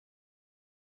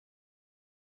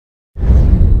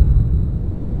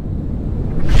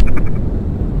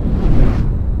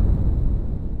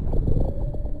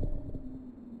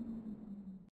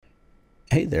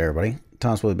there, everybody.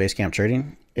 Thomas with Basecamp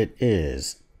Trading. It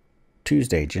is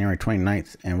Tuesday, January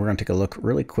 29th, and we're going to take a look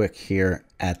really quick here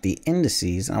at the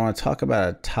indices. I want to talk about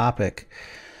a topic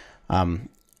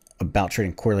about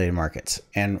trading correlated markets.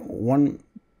 And one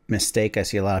mistake I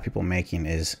see a lot of people making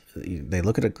is they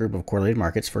look at a group of correlated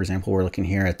markets. For example, we're looking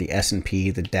here at the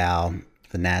S&P, the Dow,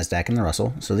 the Nasdaq, and the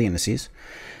Russell, so the indices.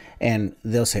 And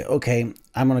they'll say, okay,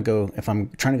 I'm going to go, if I'm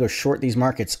trying to go short these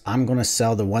markets, I'm going to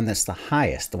sell the one that's the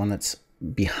highest, the one that's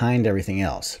behind everything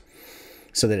else,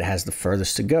 so that it has the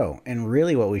furthest to go. And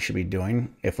really what we should be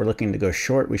doing, if we're looking to go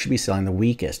short, we should be selling the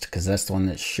weakest, because that's the one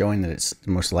that's showing that it's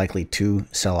most likely to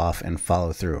sell off and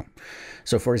follow through.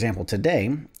 So for example,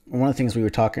 today, one of the things we were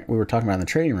talking about in the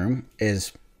trading room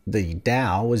is the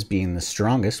Dow was being the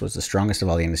strongest of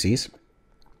all the indices,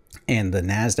 and the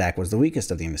Nasdaq was the weakest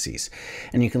of the indices.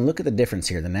 And you can look at the difference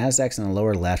here. The Nasdaq's in the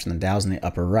lower left and the Dow's in the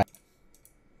upper right.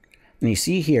 And you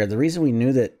see here, the reason we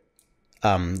knew that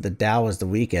the Dow was the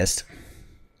weakest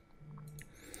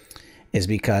is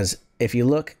because if you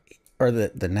look, or the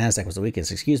Nasdaq was the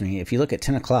weakest, excuse me, if you look at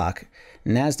 10 o'clock,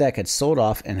 Nasdaq had sold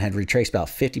off and had retraced about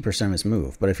 50% of its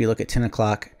move. But if you look at 10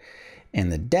 o'clock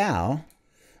and the Dow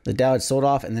had sold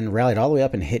off and then rallied all the way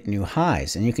up and hit new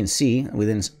highs. And you can see we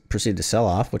then proceeded to sell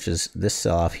off, which is this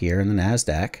sell off here in the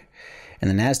Nasdaq. And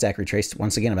the Nasdaq retraced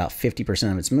once again about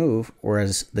 50% of its move,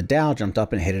 whereas the Dow jumped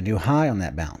up and hit a new high on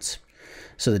that bounce.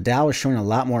 So the Dow was showing a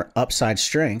lot more upside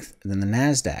strength than the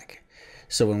Nasdaq.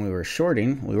 So when we were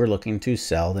shorting, we were looking to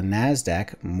sell the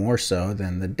Nasdaq more so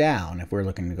than the Dow. And if we're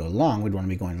looking to go long, we'd want to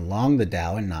be going long the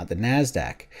Dow and not the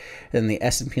Nasdaq. And the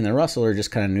S&P and the Russell are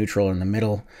just kind of neutral in the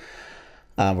middle,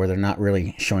 where they're not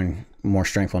really showing more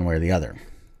strength one way or the other.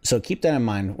 So keep that in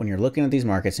mind when you're looking at these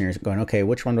markets and you're going, okay,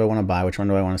 which one do I want to buy? Which one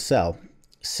do I want to sell?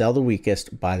 Sell the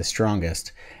weakest, buy the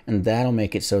strongest, and that'll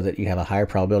make it so that you have a higher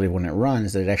probability when it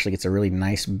runs that it actually gets a really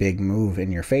nice big move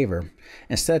in your favor,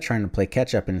 instead of trying to play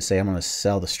catch up and say, I'm going to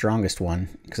sell the strongest one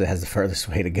because it has the furthest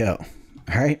way to go.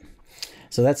 All right.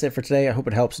 So that's it for today. I hope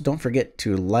it helps. Don't forget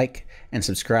to like and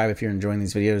subscribe if you're enjoying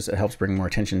these videos. It helps bring more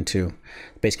attention to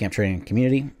the Basecamp Trading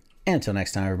community. And until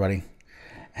next time, everybody,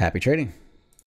 happy trading.